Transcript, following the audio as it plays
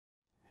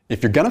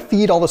If you're gonna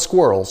feed all the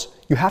squirrels,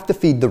 you have to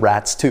feed the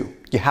rats too.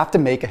 You have to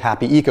make a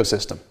happy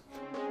ecosystem.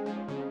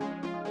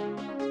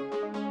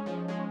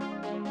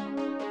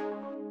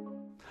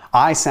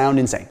 I sound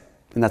insane,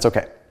 and that's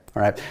okay,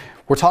 all right?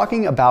 We're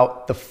talking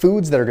about the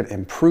foods that are gonna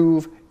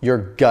improve your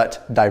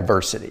gut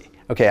diversity.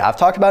 Okay, I've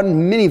talked about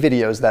in many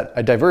videos that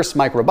a diverse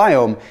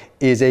microbiome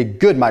is a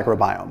good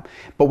microbiome,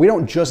 but we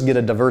don't just get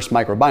a diverse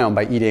microbiome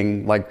by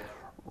eating like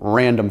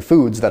random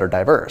foods that are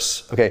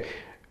diverse, okay?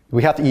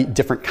 We have to eat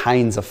different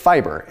kinds of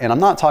fiber, and I'm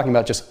not talking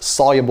about just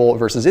soluble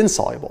versus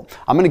insoluble.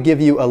 I'm gonna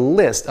give you a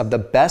list of the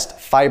best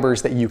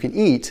fibers that you can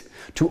eat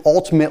to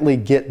ultimately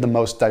get the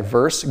most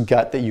diverse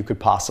gut that you could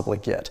possibly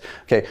get.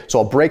 Okay, so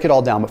I'll break it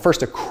all down, but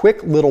first a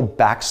quick little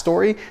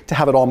backstory to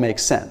have it all make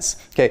sense.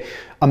 Okay,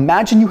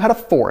 imagine you had a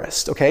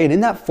forest, okay, and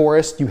in that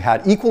forest you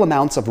had equal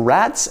amounts of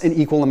rats and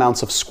equal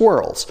amounts of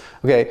squirrels,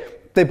 okay?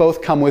 They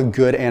both come with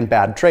good and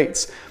bad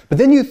traits. But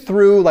then you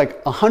threw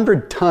like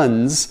 100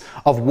 tons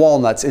of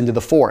walnuts into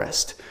the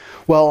forest.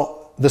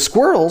 Well, the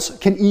squirrels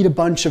can eat a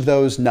bunch of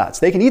those nuts.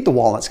 They can eat the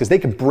walnuts because they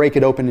can break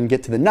it open and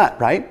get to the nut,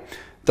 right?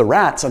 The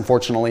rats,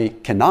 unfortunately,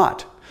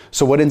 cannot.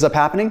 So what ends up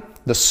happening?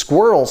 The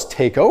squirrels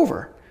take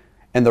over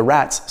and the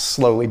rats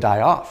slowly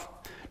die off.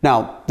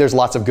 Now, there's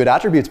lots of good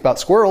attributes about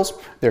squirrels.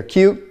 They're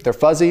cute, they're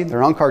fuzzy,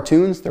 they're on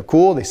cartoons, they're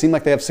cool, they seem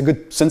like they have some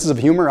good senses of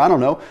humor, I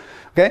don't know,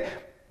 okay?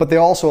 But there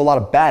are also a lot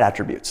of bad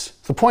attributes.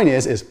 The point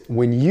is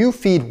when you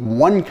feed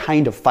one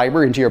kind of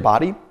fiber into your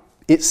body,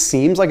 it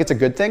seems like it's a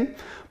good thing,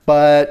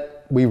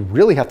 but we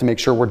really have to make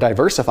sure we're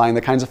diversifying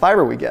the kinds of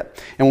fiber we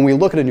get. And when we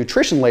look at a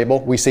nutrition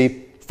label, we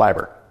see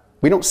fiber.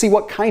 We don't see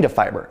what kind of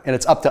fiber, and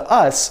it's up to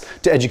us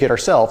to educate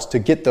ourselves to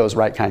get those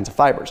right kinds of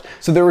fibers.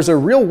 So there was a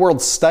real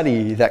world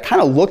study that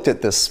kind of looked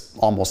at this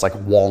almost like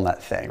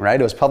walnut thing, right?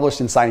 It was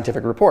published in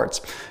Scientific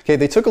Reports. Okay,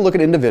 they took a look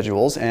at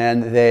individuals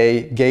and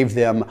they gave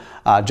them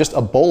just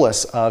a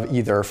bolus of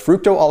either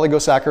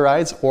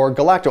fructooligosaccharides or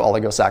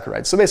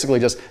galactooligosaccharides. So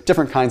basically just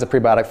different kinds of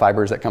prebiotic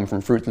fibers that come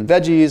from fruits and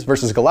veggies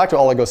versus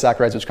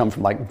galactooligosaccharides, which come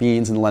from like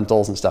beans and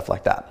lentils and stuff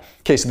like that.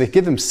 Okay, so they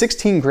give them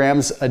 16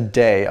 grams a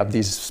day of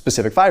these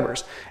specific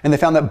fibers. And they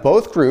found that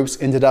both groups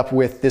ended up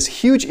with this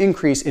huge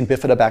increase in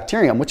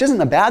bifidobacterium, which isn't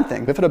a bad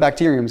thing.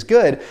 Bifidobacterium is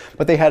good,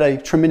 but they had a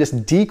tremendous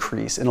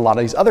decrease in a lot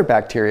of these other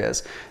bacteria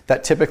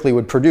that typically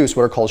would produce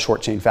what are called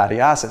short-chain fatty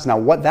acids. Now,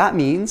 what that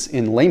means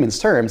in layman's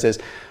terms is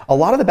a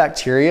lot of the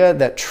bacteria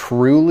that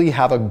truly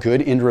have a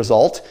good end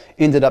result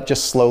ended up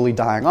just slowly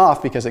dying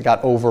off because it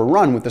got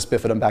overrun with this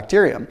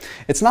bifidobacterium.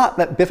 It's not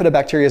that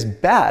bifidobacteria is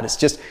bad, it's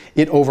just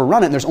it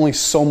overrun it and there's only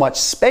so much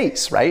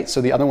space, right?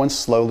 So the other ones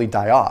slowly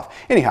die off.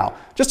 Anyhow,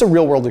 just a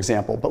real world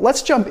example, but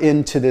let's jump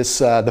into this,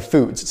 the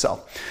foods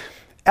itself.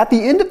 At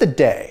the end of the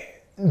day,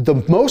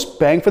 the most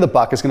bang for the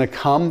buck is going to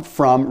come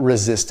from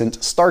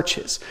resistant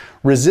starches.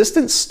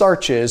 Resistant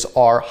starches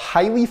are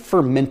highly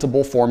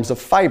fermentable forms of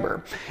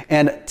fiber.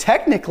 And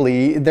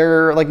technically,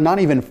 they're like not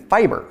even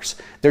fibers.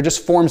 They're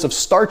just forms of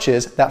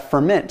starches that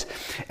ferment.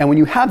 And when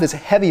you have this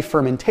heavy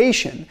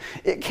fermentation,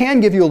 it can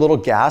give you a little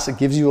gas, it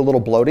gives you a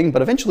little bloating,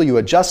 but eventually you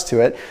adjust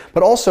to it.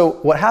 But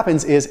also what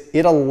happens is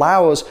it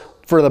allows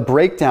for the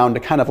breakdown to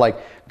kind of like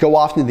go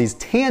off into these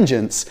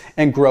tangents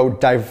and grow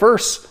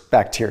diverse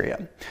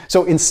bacteria.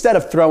 So instead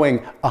of throwing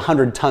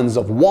 100 tons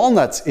of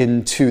walnuts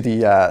into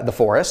the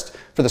forest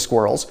for the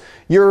squirrels,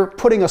 you're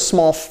putting a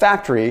small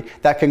factory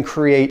that can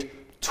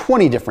create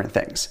 20 different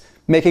things,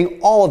 making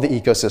all of the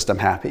ecosystem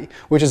happy,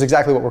 which is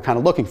exactly what we're kind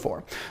of looking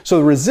for. So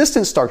the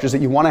resistant starches that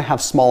you want to have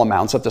small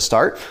amounts of to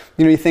start,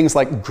 you know, things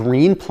like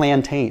green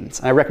plantains.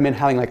 I recommend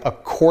having like a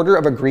quarter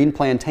of a green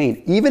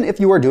plantain. Even if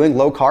you are doing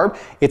low carb,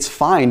 it's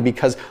fine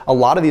because a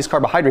lot of these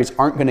carbohydrates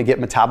aren't going to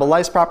get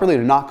metabolized properly.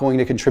 They're not going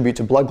to contribute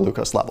to blood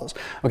glucose levels.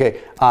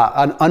 Okay,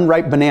 an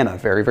unripe banana,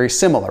 very, very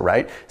similar,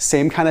 right?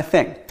 Same kind of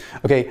thing.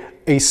 Okay,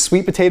 a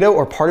sweet potato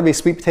or part of a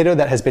sweet potato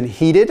that has been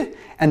heated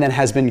and then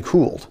has been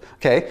cooled,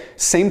 okay?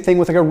 Same thing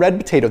with like a red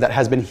potato that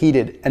has been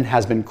heated and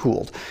has been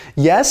cooled.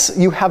 Yes,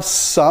 you have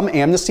some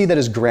amnesty that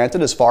is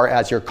granted as far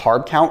as your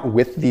carb count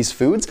with these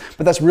foods,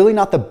 but that's really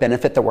not the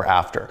benefit that we're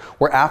after.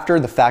 We're after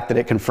the fact that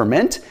it can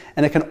ferment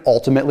and it can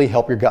ultimately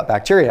help your gut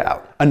bacteria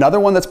out. Another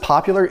one that's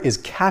popular is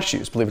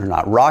cashews, believe it or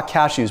not, raw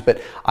cashews, but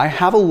I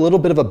have a little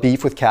bit of a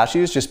beef with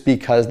cashews just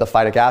because the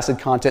phytic acid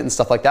content and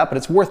stuff like that, but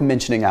it's worth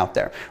mentioning out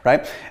there,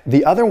 right?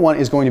 The other one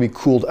is going to be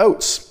cooled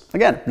oats.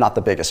 Again, not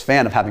the biggest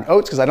fan of having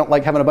oats because I don't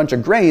like having a bunch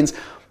of grains,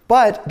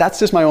 but that's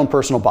just my own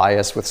personal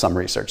bias with some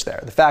research there.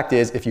 The fact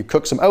is, if you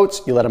cook some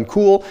oats, you let them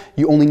cool,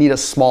 you only need a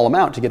small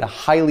amount to get a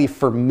highly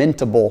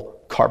fermentable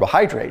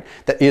carbohydrate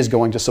that is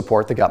going to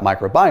support the gut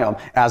microbiome,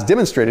 as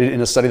demonstrated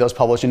in a study that was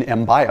published in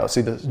MBIO.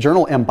 See, the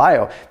journal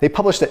MBIO, they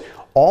published that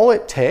all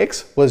it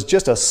takes was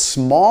just a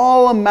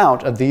small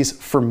amount of these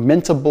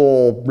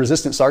fermentable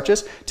resistant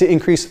starches to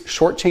increase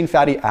short-chain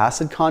fatty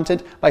acid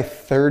content by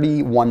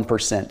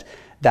 31%.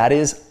 That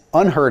is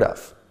unheard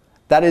of.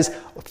 That is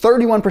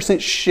 31%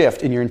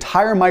 shift in your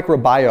entire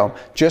microbiome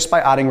just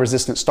by adding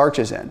resistant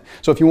starches in.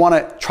 So if you want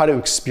to try to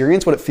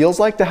experience what it feels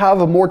like to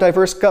have a more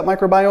diverse gut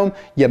microbiome,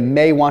 you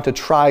may want to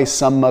try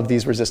some of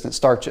these resistant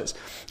starches.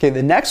 Okay,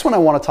 the next one I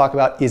want to talk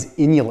about is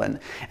inulin.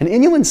 And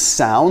inulin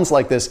sounds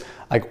like this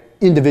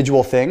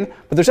individual thing,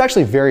 but there's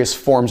actually various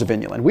forms of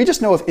inulin. We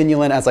just know of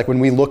inulin as when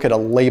we look at a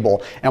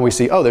label and we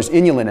see, oh, there's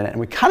inulin in it, and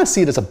we kind of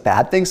see it as a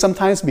bad thing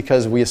sometimes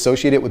because we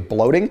associate it with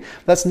bloating.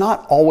 That's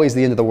not always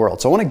the end of the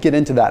world. So I want to get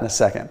into that in a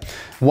second.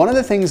 One of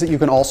the things that you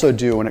can also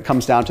do when it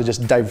comes down to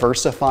just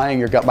diversifying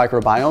your gut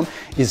microbiome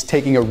is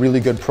taking a really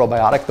good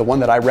probiotic. The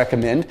one that I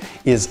recommend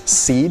is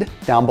SEAWEED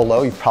down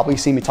below. You've probably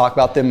seen me talk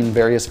about them in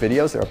various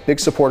videos. They're a big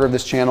supporter of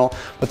this channel,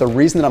 but the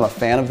reason that I'm a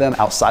fan of them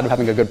outside of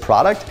having a good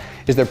product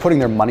is they're putting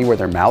their money where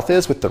their mouth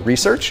is with the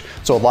research.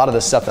 So a lot of the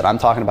stuff that I'm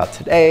talking about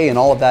today and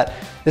all of that,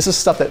 this is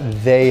stuff that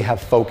they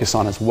have focused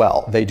on as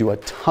well. They do a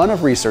ton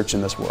of research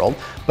in this world,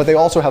 but they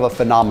also have a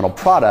phenomenal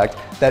product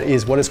that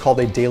is what is called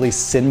a daily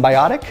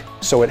synbiotic.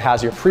 So it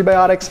has your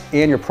prebiotics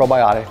and your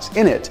probiotics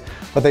in it,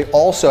 but they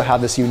also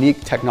have this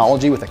unique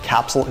technology with a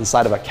capsule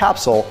inside of a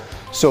capsule,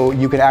 so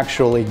you can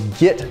actually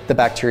get the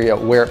bacteria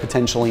where it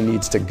potentially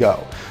needs to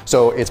go.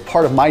 So it's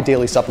part of my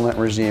daily supplement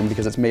regime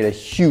because it's made a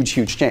huge,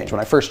 huge change.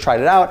 When I first tried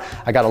it out,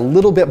 I got a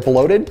little bit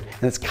bloated,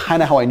 and it's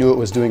kind of how I knew it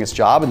was doing its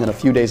job. And then a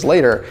few days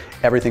later,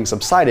 everything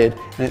subsided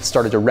and it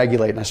started to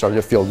regulate and I started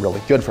to feel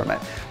really good from it.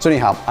 So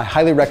anyhow, I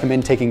highly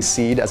recommend taking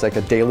SEAWEED as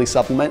a daily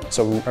supplement.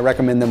 So I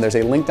recommend them. There's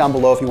a link down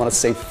below if you want to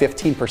save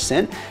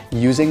 15%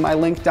 using my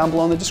link down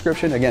below in the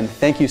description. Again,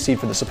 thank you, SEAWEED,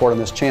 for the support on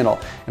this channel,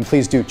 and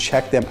please do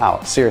check them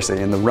out. Seriously,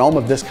 in the realm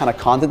of this kind of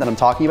content that I'm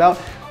talking about,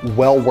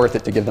 well worth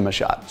it to give them a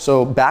shot.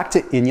 So back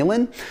to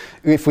inulin.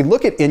 If we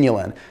look at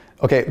inulin,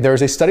 okay,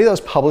 there's a study that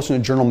was published in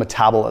the journal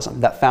Metabolism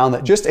that found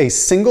that just a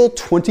single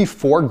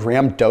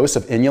 24-gram dose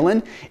of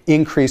inulin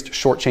increased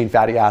short-chain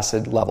fatty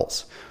acid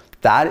levels.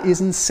 That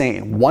is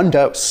insane. One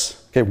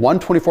dose, okay, one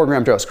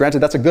 24-gram dose. Granted,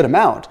 that's a good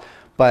amount,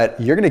 but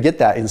you're going to get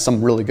that in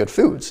some really good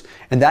foods.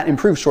 And that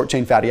improves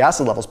short-chain fatty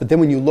acid levels. But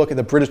then when you look at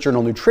the British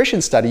Journal Nutrition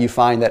study, you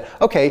find that,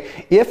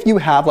 okay, if you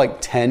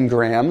have 10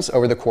 grams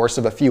over the course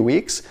of a few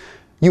weeks,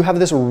 you have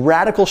this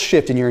radical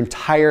shift in your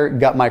entire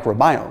gut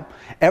microbiome.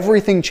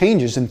 Everything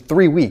changes in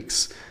 3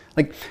 weeks.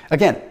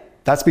 Again,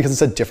 that's because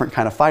it's a different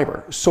kind of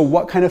fiber. So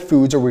what kind of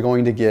foods are we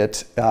going to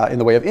get in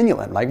the way of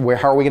inulin?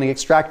 How are we going to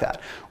extract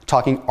that? We're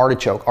talking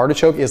artichoke.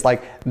 Artichoke is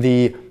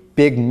the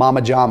big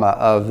mama jama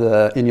of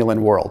the inulin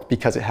world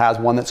because it has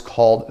one that's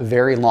called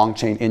very long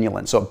chain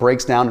inulin. So it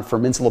breaks down and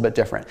ferments a little bit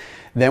different.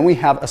 Then we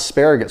have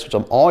asparagus, which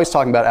I'm always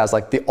talking about as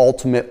the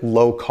ultimate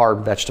low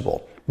carb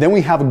vegetable. Then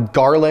we have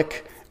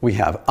garlic, we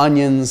have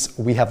onions,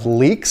 we have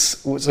leeks.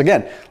 So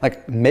again,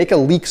 make a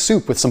leek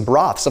soup with some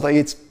broth, stuff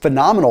it's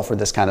phenomenal for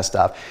this kind of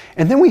stuff.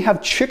 And then we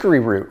have chicory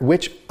root,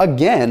 which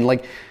again,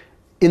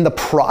 in the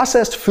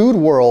processed food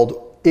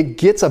world, it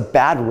gets a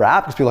bad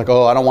rap because people are like,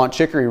 oh, I don't want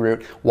chicory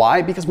root.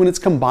 Why? Because when it's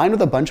combined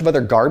with a bunch of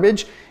other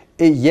garbage,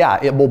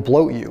 it will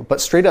bloat you.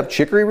 But straight up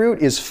chicory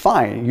root is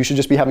fine. You should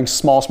just be having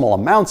small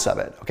amounts of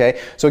it,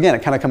 okay? So again,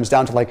 it kind of comes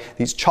down to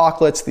these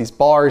chocolates, these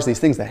bars, these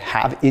things that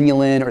have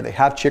inulin or they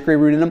have chicory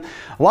root in them.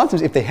 A lot of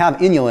times if they have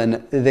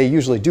inulin, they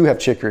usually do have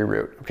chicory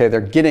root, okay? They're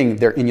getting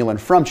their inulin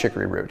from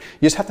chicory root.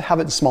 You just have to have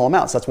it in small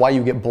amounts. That's why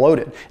you get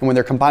bloated. And when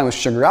they're combined with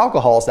sugar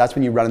alcohols, that's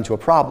when you run into a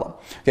problem,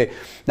 okay?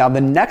 Now the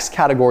next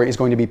category is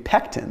going to be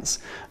pectins.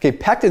 Okay,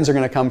 pectins are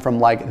going to come from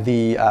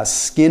the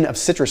skin of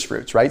citrus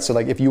fruits, right? So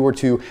if you were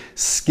to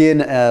skin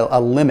a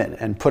lemon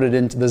and put it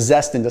into the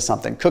zest into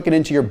something, cook it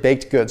into your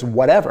baked goods,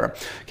 whatever.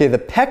 Okay, the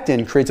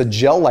pectin creates a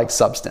gel-like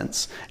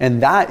substance,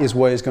 and that is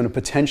what is going to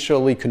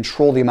potentially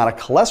control the amount of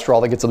cholesterol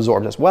that gets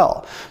absorbed as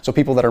well. So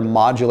people that are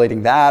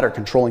modulating that or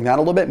controlling that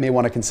a little bit may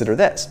want to consider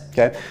this.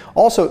 Okay.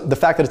 Also, the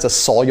fact that it's a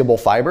soluble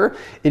fiber,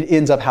 it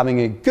ends up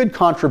having a good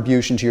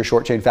contribution to your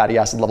short-chain fatty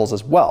acid levels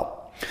as well.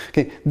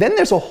 Okay, then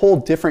there's a whole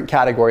different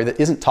category that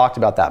isn't talked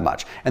about that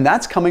much, and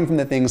that's coming from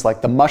the things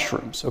like the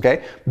mushrooms,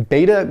 okay?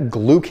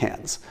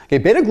 Beta-glucans. Okay,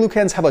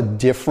 beta-glucans have a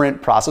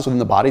different process within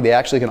the body. They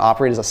actually can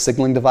operate as a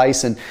signaling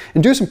device and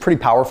do some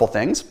pretty powerful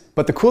things.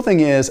 But the cool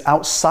thing is,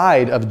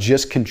 outside of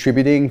just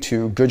contributing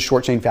to good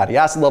short-chain fatty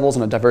acid levels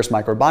and a diverse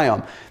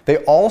microbiome, they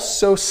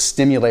also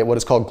stimulate what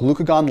is called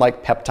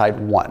glucagon-like peptide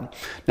 1.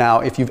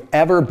 Now, if you've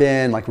ever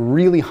been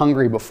really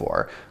hungry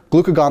before,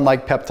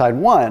 glucagon-like peptide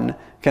 1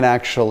 can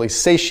actually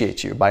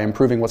satiate you by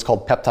improving what's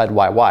called peptide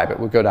YY, but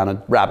we'll go down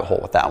a rabbit hole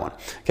with that one.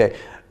 Okay.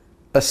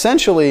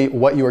 Essentially,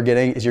 what you are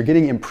getting is you're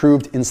getting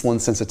improved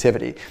insulin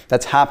sensitivity.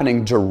 That's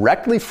happening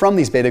directly from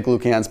these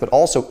beta-glucans, but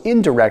also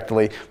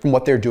indirectly from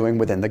what they're doing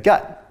within the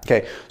gut.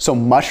 Okay, so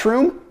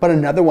mushroom, but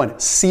another one,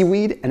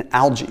 seaweed and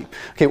algae.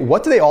 Okay,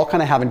 what do they all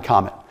kind of have in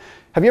common?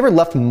 Have you ever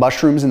left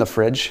mushrooms in the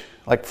fridge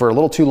for a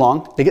little too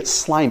long? They get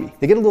slimy.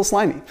 They get a little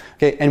slimy.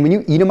 Okay, and when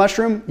you eat a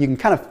mushroom, you can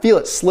kind of feel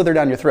it slither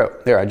down your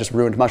throat. There, I just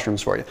ruined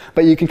mushrooms for you.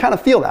 But you can kind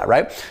of feel that,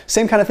 right?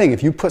 Same kind of thing.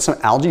 If you put some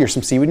algae or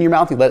some seaweed in your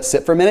mouth, you let it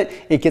sit for a minute,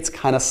 it gets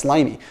kind of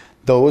slimy.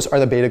 Those are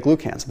the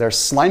beta-glucans. They're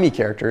slimy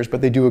characters,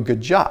 but they do a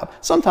good job.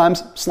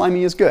 Sometimes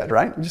slimy is good,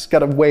 right? You just got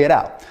to weigh it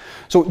out.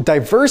 So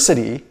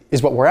diversity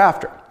is what we're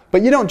after.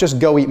 But you don't just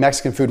go eat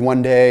Mexican food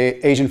one day,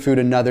 Asian food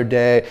another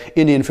day,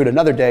 Indian food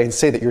another day, and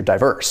say that you're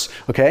diverse,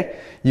 okay?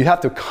 You have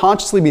to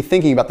consciously be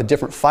thinking about the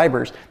different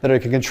fibers that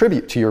can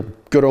contribute to your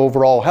good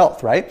overall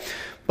health, right?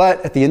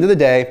 But at the end of the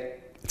day,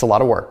 it's a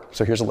lot of work.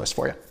 So here's a list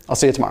for you. I'll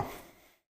see you tomorrow.